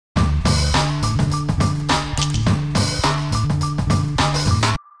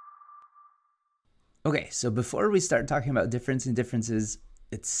Okay, so before we start talking about difference in differences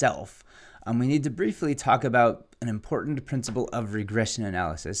itself, we need to briefly talk about an important principle of regression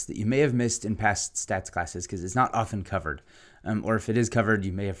analysis that you may have missed in past stats classes because it's not often covered. Or if it is covered,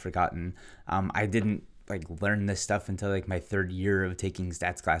 you may have forgotten. I didn't learn this stuff until my third year of taking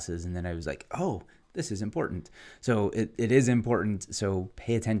stats classes, and then I was like, oh, this is important. So it is important, so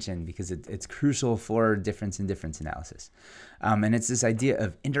pay attention because it's crucial for difference in difference analysis. And it's this idea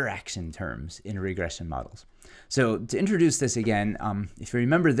of interaction terms in regression models. So to introduce this again, if you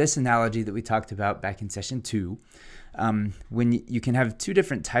remember this analogy that we talked about back in session 2, when you can have two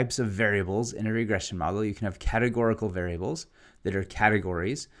different types of variables in a regression model, you can have categorical variables that are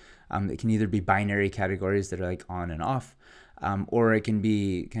categories. It can either be binary categories that are on and off, or it can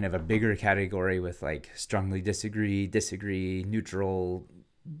be kind of a bigger category with strongly disagree, neutral,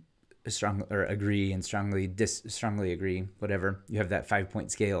 strong or agree, and strongly agree, whatever. You have that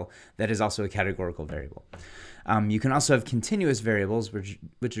 5-point scale that is also a categorical variable. You can also have continuous variables, which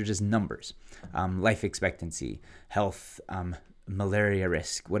are just numbers, life expectancy, health, malaria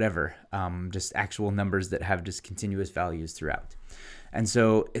risk, whatever, just actual numbers that have just continuous values throughout. And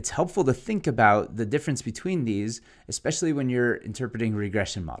so it's helpful to think about the difference between these, especially when you're interpreting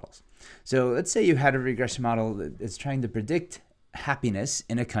regression models. So let's say you had a regression model that is trying to predict happiness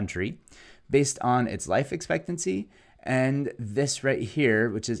in a country based on its life expectancy and this right here,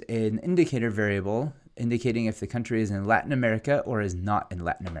 which is an indicator variable indicating if the country is in Latin America or is not in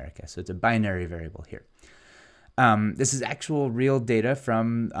Latin America. So it's a binary variable here. This is actual real data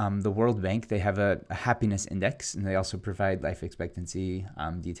from the World Bank. They have a happiness index, and they also provide life expectancy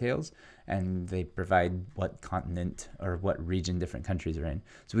details, and they provide what continent or what region different countries are in.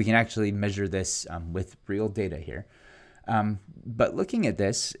 So we can actually measure this with real data here. But looking at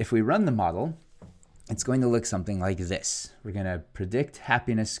this, if we run the model, it's going to look something like this. We're going to predict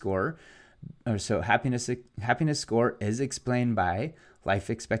happiness score. So happiness score is explained by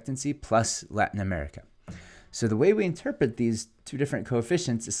life expectancy plus Latin America. So the way we interpret these two different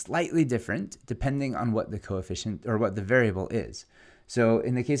coefficients is slightly different depending on what the coefficient or what the variable is. So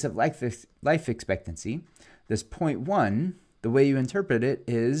in the case of life expectancy, this 0.1, the way you interpret it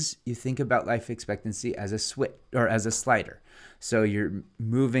is you think about life expectancy as a switch or as a slider. So you're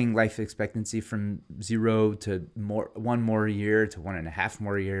moving life expectancy from 0 to 1 more year to 1.5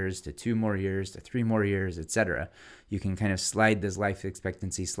 more years to 2 more years to 3 more years, etc. You can kind of slide this life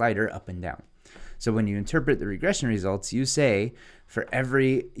expectancy slider up and down. So when you interpret the regression results, you say for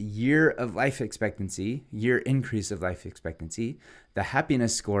every year of life expectancy, year increase of life expectancy, the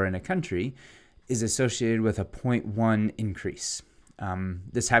happiness score in a country is associated with a 0.1 increase.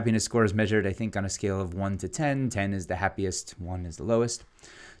 This happiness score is measured, I think, on a scale of 1 to 10. 10 is the happiest, 1 is the lowest.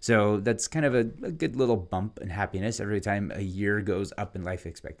 So that's kind of a good little bump in happiness every time a year goes up in life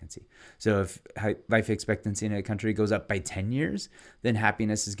expectancy. So if life expectancy in a country goes up by 10 years, then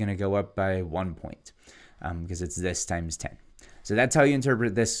happiness is going to go up by 1 point because it's this times 10. So that's how you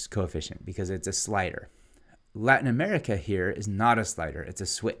interpret this coefficient because it's a slider. Latin America here is not a slider, it's a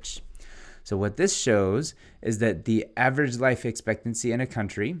switch. So what this shows is that the average life expectancy in a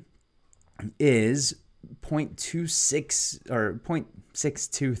country is 0.26 or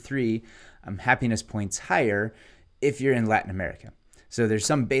 0.623 happiness points higher if you're in Latin America. So there's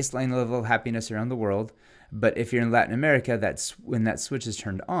some baseline level of happiness around the world, but if you're in Latin America, that's when that switch is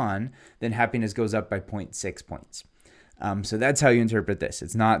turned on, then happiness goes up by 0.6 points. So that's how you interpret this.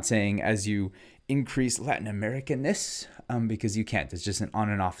 It's not saying as you increase Latin American-ness, because you can't. It's just an on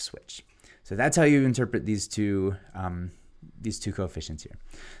and off switch. So that's how you interpret these two coefficients here.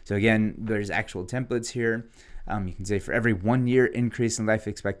 So again, there's actual templates here. You can say for every 1 year increase in life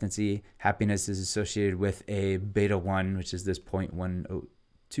expectancy, happiness is associated with a beta 1, which is this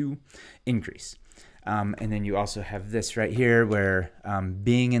 0.102 increase. And then you also have this right here where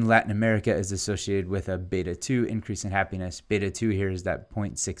being in Latin America is associated with a beta 2 increase in happiness. Beta 2 here is that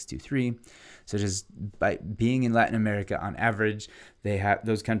 0.623. So just by being in Latin America on average,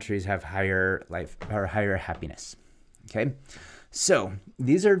 those countries have higher happiness. Okay, so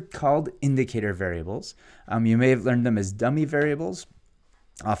these are called indicator variables. You may have learned them as dummy variables.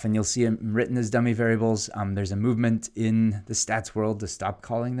 Often you'll see them written as dummy variables. There's a movement in the stats world to stop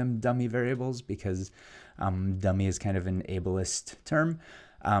calling them dummy variables because dummy is kind of an ableist term.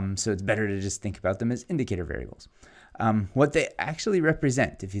 So it's better to just think about them as indicator variables. What they actually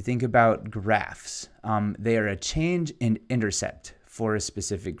represent, if you think about graphs, they are a change in intercept for a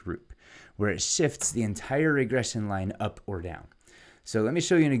specific group where it shifts the entire regression line up or down. So let me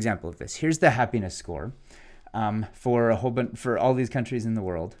show you an example of this. Here's the happiness score for all these countries in the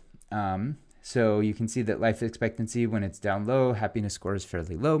world. So you can see that life expectancy, when it's down low, happiness score is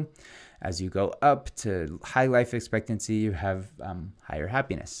fairly low. As you go up to high life expectancy, you have higher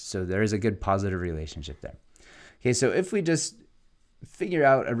happiness. So there is a good positive relationship there. Okay, so if we just figure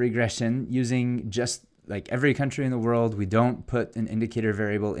out a regression using just like every country in the world, we don't put an indicator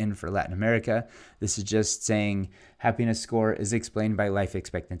variable in for Latin America. This is just saying happiness score is explained by life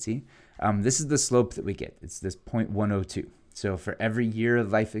expectancy. This is the slope that we get. It's this 0.102. So for every year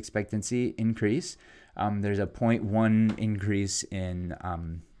of life expectancy increase, there's a 0.1 increase in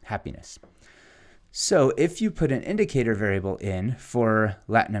happiness. So if you put an indicator variable in for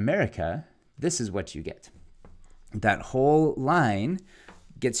Latin America, this is what you get. That whole line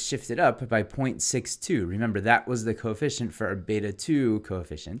gets shifted up by 0.62. Remember, that was the coefficient for our beta 2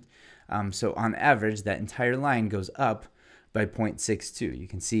 coefficient. So on average, that entire line goes up by 0.62. You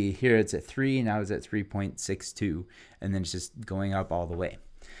can see here it's at 3, now it's at 3.62, and then it's just going up all the way.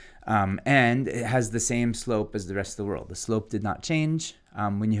 And it has the same slope as the rest of the world. The slope did not change.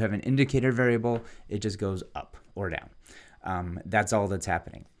 When you have an indicator variable, it just goes up or down. That's all that's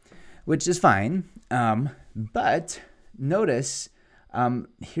happening, which is fine. But notice,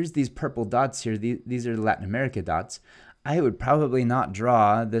 here's these purple dots here. These are Latin America dots. I would probably not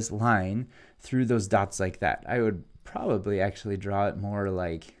draw this line through those dots like that. I would probably actually draw it more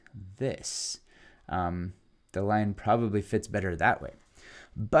like this. The line probably fits better that way.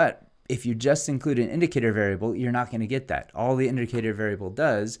 But if you just include an indicator variable, you're not going to get that. All the indicator variable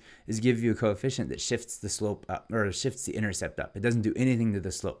does is give you a coefficient that shifts the slope up, or shifts the intercept up. It doesn't do anything to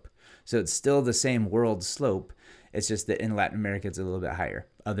the slope. So it's still the same world slope. It's just that in Latin America, it's a little bit higher.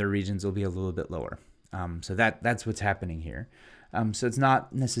 Other regions will be a little bit lower. So that's what's happening here. So it's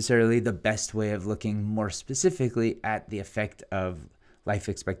not necessarily the best way of looking more specifically at the effect of life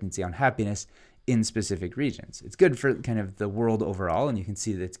expectancy on happiness in specific regions. It's good for kind of the world overall, and you can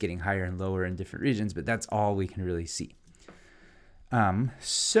see that it's getting higher and lower in different regions, but that's all we can really see.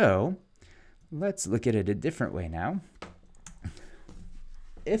 So let's look at it a different way now.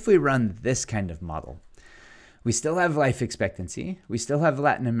 If we run this kind of model, we still have life expectancy, we still have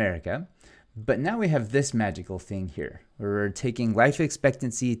Latin America, but now we have this magical thing here, where we're taking life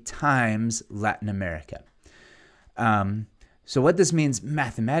expectancy times Latin America. So what this means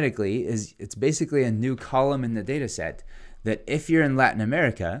mathematically is it's basically a new column in the data set that if you're in Latin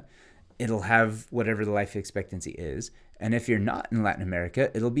America, it'll have whatever the life expectancy is. And if you're not in Latin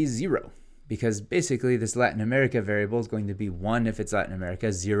America, it'll be 0. Because basically this Latin America variable is going to be 1 if it's Latin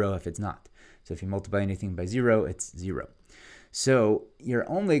America, 0 if it's not. So if you multiply anything by 0, it's 0. So you're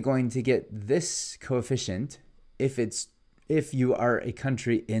only going to get this coefficient if you are a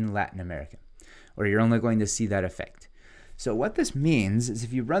country in Latin America, or you're only going to see that effect. So what this means is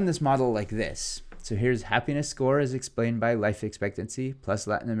if you run this model like this, so here's happiness score is explained by life expectancy plus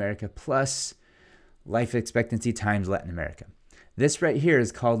Latin America plus life expectancy times Latin America. This right here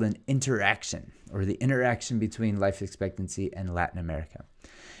is called an interaction, or the interaction between life expectancy and Latin America.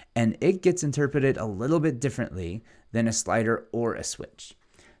 And it gets interpreted a little bit differently than a slider or a switch.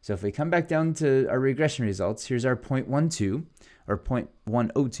 So if we come back down to our regression results, here's our 0.12 or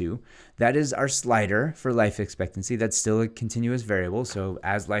 0.102. That is our slider for life expectancy. That's still a continuous variable. So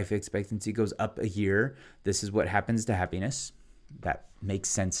as life expectancy goes up a year, this is what happens to happiness. That makes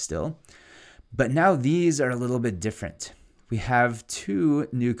sense still. But now these are a little bit different. We have two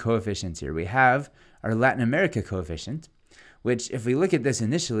new coefficients here. We have our Latin America coefficient, which if we look at this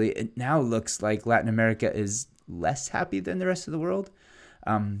initially, it now looks like Latin America is less happy than the rest of the world.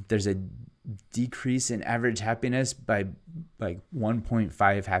 There's a decrease in average happiness by like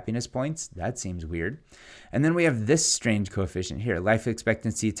 1.5 happiness points. That seems weird. And then we have this strange coefficient here, life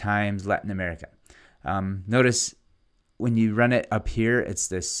expectancy times Latin America. Notice when you run it up here, it's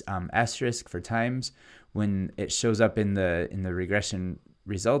this asterisk for times. When it shows up in the regression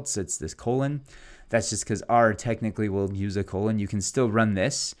results, it's this colon. That's just because R technically will use a colon. You can still run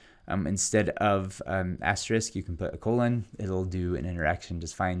this. Instead of asterisk, you can put a colon. It'll do an interaction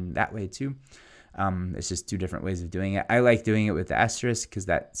just fine that way too. It's just two different ways of doing it. I like doing it with the asterisk because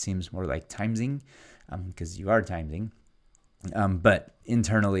that seems more like timesing, because you are timesing. But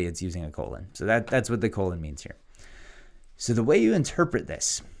internally, it's using a colon. So that's what the colon means here. So the way you interpret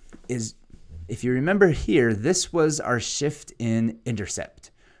this is, if you remember here, this was our shift in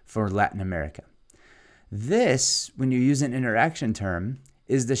intercept for Latin America. This, when you use an interaction term,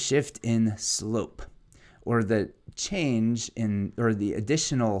 is the shift in slope, or the change in, or the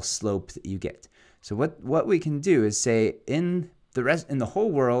additional slope that you get. So what we can do is say in the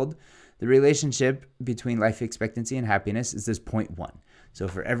whole world, the relationship between life expectancy and happiness is this 0.1. So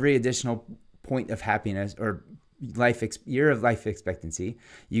for every additional point of happiness, or year of life expectancy,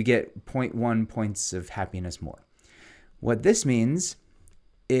 you get 0.1 points of happiness more. What this means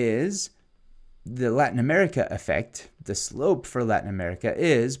is the Latin America effect, the slope for Latin America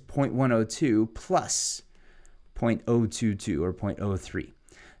is 0.102 plus 0.022 or 0.03.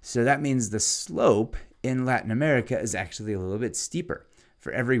 So that means the slope in Latin America is actually a little bit steeper.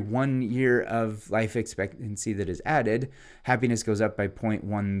 For every 1 year of life expectancy that is added, happiness goes up by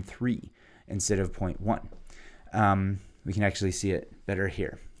 0.13 instead of 0.1. We can actually see it better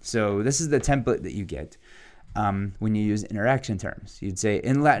here. So this is the template that you get when you use interaction terms. You'd say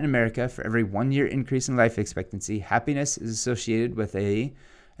in Latin America, for every 1 year increase in life expectancy, happiness is associated with and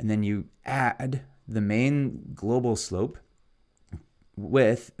then you add the main global slope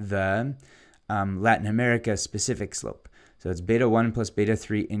with the Latin America specific slope. So it's beta 1 plus beta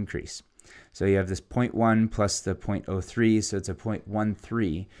 3 increase. So you have this 0.1 plus the 0.03, so it's a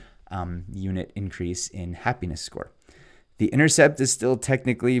 0.13 unit increase in happiness score. The intercept is still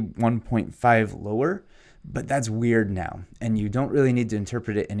technically 1.5 lower, but that's weird now. And you don't really need to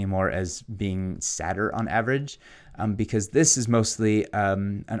interpret it anymore as being sadder on average, because this is mostly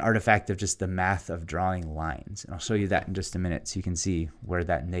an artifact of just the math of drawing lines. And I'll show you that in just a minute so you can see where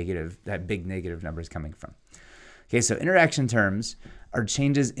that big negative number is coming from. Okay, so interaction terms are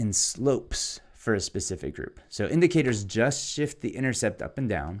changes in slopes for a specific group. So indicators just shift the intercept up and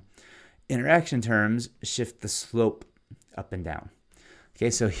down. Interaction terms shift the slope up and down. Okay,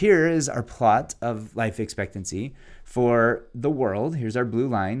 so here is our plot of life expectancy for the world. Here's our blue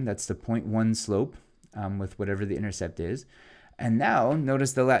line. That's the 0.1 slope with whatever the intercept is. And now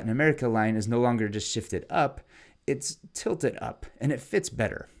notice the Latin America line is no longer just shifted up. It's tilted up, and it fits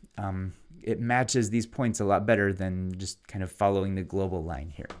better. It matches these points a lot better than just kind of following the global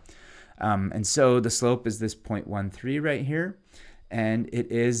line here. And so the slope is this 0.13 right here, and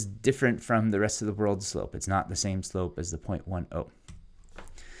it is different from the rest of the world's slope. It's not the same slope as the 0.10.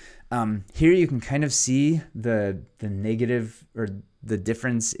 Here you can kind of see the negative or the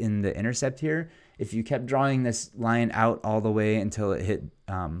difference in the intercept here. If you kept drawing this line out all the way until it hit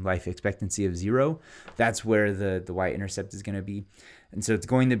life expectancy of 0, that's where the y-intercept is going to be. And so it's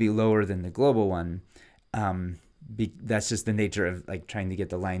going to be lower than the global one. That's just the nature of like trying to get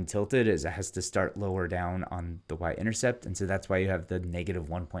the line tilted, is it has to start lower down on the y-intercept. And so that's why you have the negative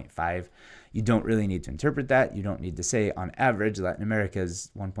 1.5. You don't really need to interpret that. You don't need to say on average Latin America is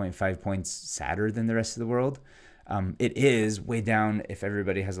 1.5 points sadder than the rest of the world. It is way down if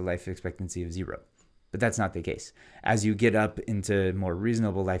everybody has a life expectancy of 0. But that's not the case. As you get up into more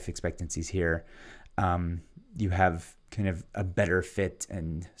reasonable life expectancies here, you have kind of a better fit.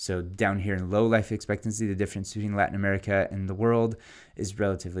 And so down here in low life expectancy, the difference between Latin America and the world is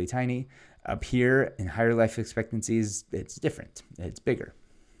relatively tiny. Up here in higher life expectancies, it's different. It's bigger.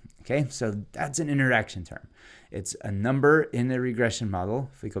 Okay, so that's an interaction term. It's a number in the regression model.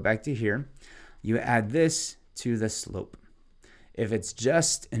 If we go back to here, you add this to the slope. If it's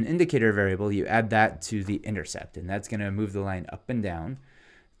just an indicator variable, you add that to the intercept, and that's going to move the line up and down.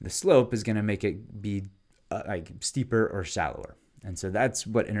 The slope is going to make it be like steeper or shallower. And so that's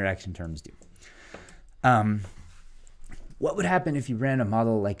what interaction terms do. What would happen if you ran a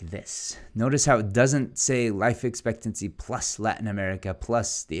model like this? Notice how it doesn't say life expectancy plus Latin America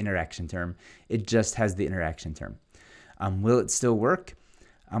plus the interaction term. It just has the interaction term. Will it still work?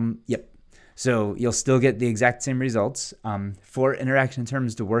 Yep. So you'll still get the exact same results. For interaction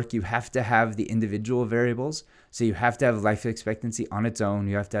terms to work, you have to have the individual variables. So you have to have life expectancy on its own.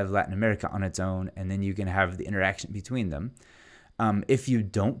 You have to have Latin America on its own, and then you can have the interaction between them. If you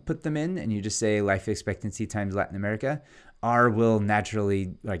don't put them in and you just say life expectancy times Latin America, R will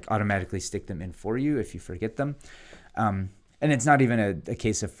naturally, like, automatically stick them in for you if you forget them. And it's not even a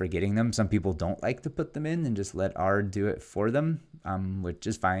case of forgetting them. Some people don't like to put them in and just let R do it for them, which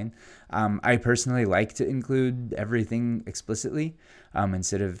is fine. I personally like to include everything explicitly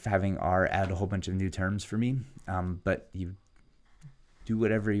instead of having R add a whole bunch of new terms for me. But you do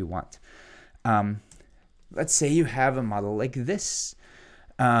whatever you want. Let's say you have a model like this.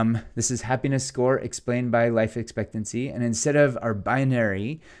 This is happiness score explained by life expectancy. And instead of our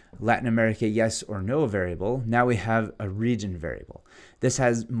binary Latin America yes or no variable, now we have a region variable. This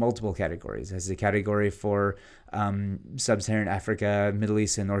has multiple categories. It has a category for Sub-Saharan Africa, Middle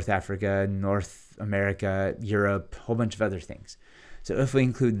East and North Africa, North America, Europe, a whole bunch of other things. So if we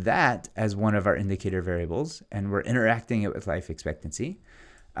include that as one of our indicator variables and we're interacting it with life expectancy,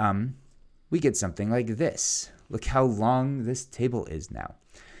 we get something like this. Look how long this table is now.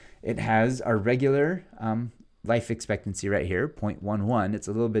 It has our regular life expectancy right here, 0.11. It's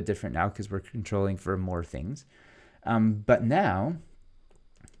a little bit different now because we're controlling for more things. But now,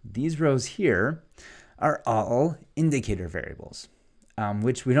 these rows here are all indicator variables,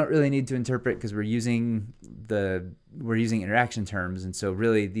 which we don't really need to interpret because we're using interaction terms, and so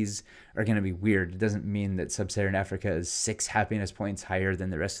really these are going to be weird. It doesn't mean that sub-Saharan Africa is 6 happiness points higher than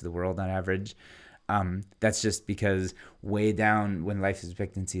the rest of the world on average. That's just because way down when life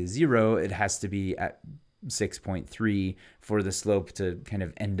expectancy is 0, it has to be at 6.3 for the slope to kind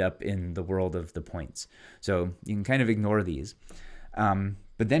of end up in the world of the points. So you can kind of ignore these. But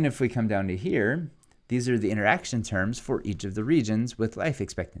then if we come down to here, these are the interaction terms for each of the regions with life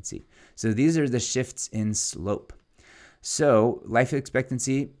expectancy. So these are the shifts in slope. So life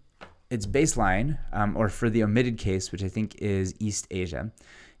expectancy, its baseline, or for the omitted case, which I think is East Asia,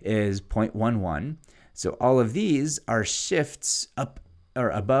 is 0.11. So all of these are shifts up or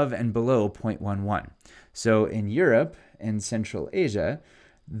above and below 0.11. So in Europe and Central Asia,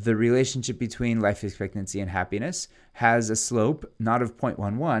 the relationship between life expectancy and happiness has a slope not of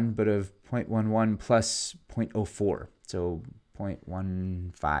 0.11, but of 0.11 plus 0.04, so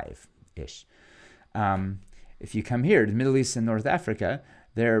 0.15-ish. If you come here to the Middle East and North Africa,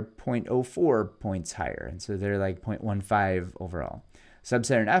 they're 0.04 points higher, and so they're like 0.15 overall.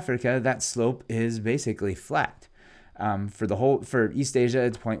 Sub-Saharan Africa, that slope is basically flat. For East Asia,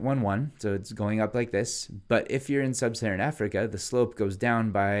 it's 0.11, so it's going up like this. But if you're in Sub-Saharan Africa, the slope goes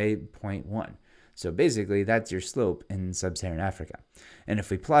down by 0.1. So basically, that's your slope in Sub-Saharan Africa. And if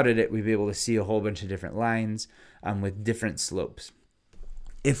we plotted it, we'd be able to see a whole bunch of different lines with different slopes.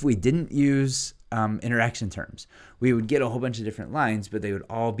 If we didn't use interaction terms, we would get a whole bunch of different lines, but they would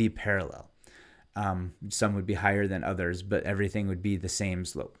all be parallel. Some would be higher than others, but everything would be the same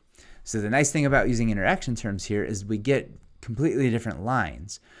slope. So the nice thing about using interaction terms here is we get completely different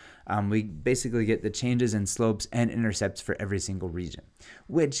lines. We basically get the changes in slopes and intercepts for every single region,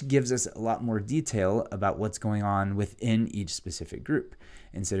 which gives us a lot more detail about what's going on within each specific group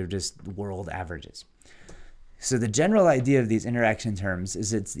instead of just world averages. So the general idea of these interaction terms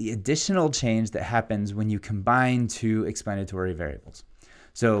is it's the additional change that happens when you combine two explanatory variables.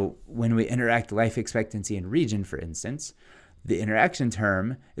 So when we interact life expectancy and region, for instance, the interaction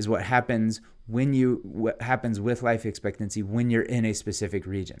term is what happens with life expectancy when you're in a specific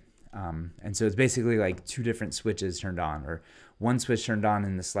region. And so it's basically like two different switches turned on, or one switch turned on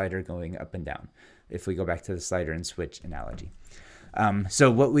and the slider going up and down, if we go back to the slider and switch analogy. So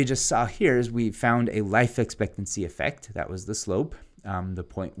what we just saw here is we found a life expectancy effect. That was the slope, the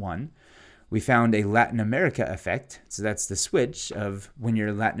 0.1. We found a Latin America effect. So that's the switch of when you're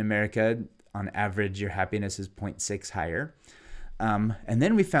in Latin America, on average, your happiness is 0.6 higher. And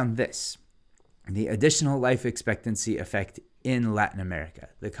then we found this, the additional life expectancy effect in Latin America,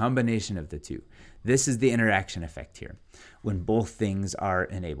 the combination of the two. This is the interaction effect here, when both things are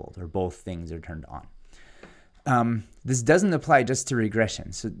enabled or both things are turned on. This doesn't apply just to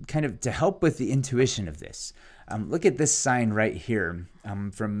regression. So kind of to help with the intuition of this, look at this sign right here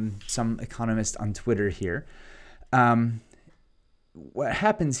from some economist on Twitter here. What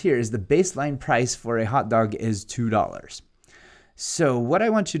happens here is the baseline price for a hot dog is $2. So what I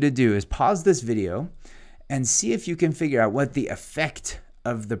want you to do is pause this video and see if you can figure out what the effect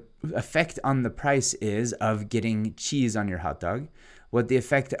on the price is of getting cheese on your hot dog, what the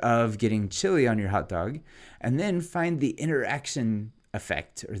effect of getting chili on your hot dog, and then find the interaction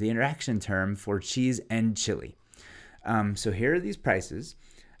effect or the interaction term for cheese and chili. So here are these prices.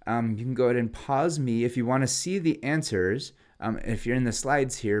 You can go ahead and pause me if you want to see the answers. If you're in the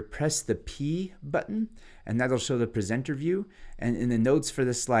slides here, press the P button, and that'll show the presenter view. And in the notes for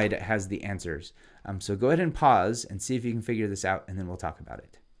this slide, it has the answers. So go ahead and pause and see if you can figure this out, and then we'll talk about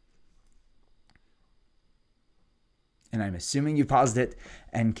it. And I'm assuming you paused it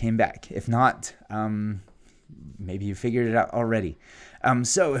and came back. If not, maybe you figured it out already.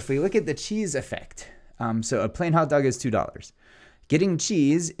 So if we look at the cheese effect, so a plain hot dog is $2. Getting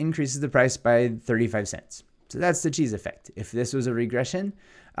cheese increases the price by 35 cents. So that's the cheese effect. If this was a regression,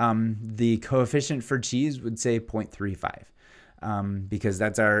 the coefficient for cheese would say 0.35 because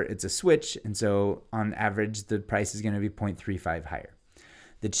it's a switch. And so on average, the price is going to be 0.35 higher.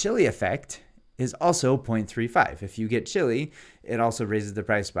 The chili effect is also 0.35. If you get chili, it also raises the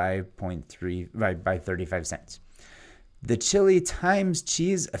price by 35 cents. The chili times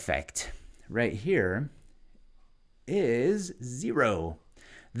cheese effect right here is 0.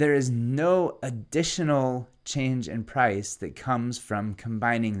 There is no additional change in price that comes from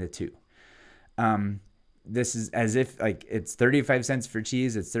combining the two. This is as if like it's 35 cents for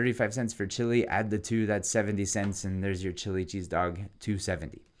cheese, it's 35 cents for chili, add the two, that's 70 cents, and there's your chili cheese dog,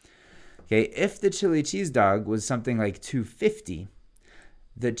 $2.70. Okay, if the chili cheese dog was something like $2.50,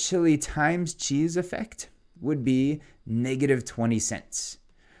 the chili times cheese effect would be negative 20 cents,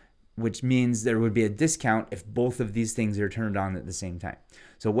 which means there would be a discount if both of these things are turned on at the same time.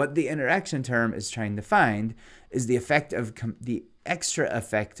 So what the interaction term is trying to find is the effect of the extra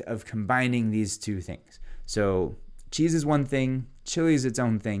effect of combining these two things. So cheese is one thing, chili is its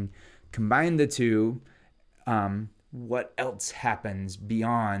own thing. Combine the two, what else happens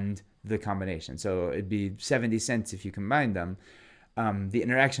beyond the combination? So it'd be 70 cents if you combine them. The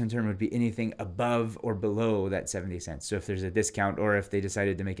interaction term would be anything above or below that 70 cents. So if there's a discount, or if they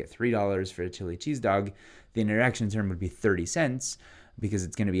decided to make it $3 for a chili cheese dog, the interaction term would be 30 cents because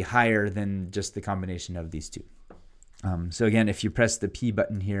it's going to be higher than just the combination of these two. So again, if you press the P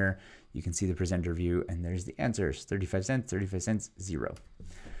button here, you can see the presenter view, and there's the answers: 35 cents, 0.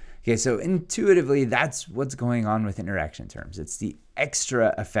 Okay, so intuitively, that's what's going on with interaction terms. It's the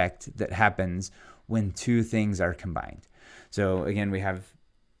extra effect that happens when two things are combined. So again, we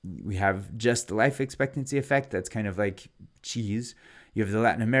have just the life expectancy effect. That's kind of like cheese. You have the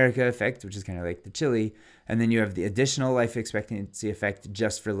Latin America effect, which is kind of like the chili. And then you have the additional life expectancy effect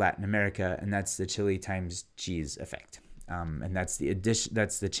just for Latin America, and that's the chili times cheese effect. And that's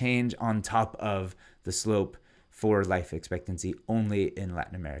the change on top of the slope for life expectancy only in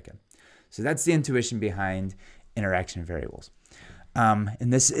Latin America. So that's the intuition behind interaction variables.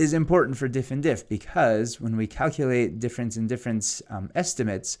 And this is important for diff and diff because when we calculate difference in difference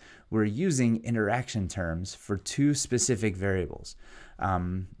estimates, we're using interaction terms for two specific variables.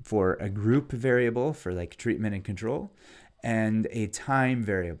 For a group variable for like treatment and control, and a time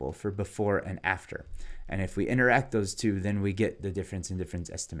variable for before and after. And if we interact those two, then we get the difference in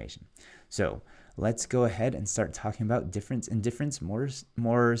difference estimation. So let's go ahead and start talking about difference in difference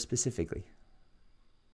more specifically.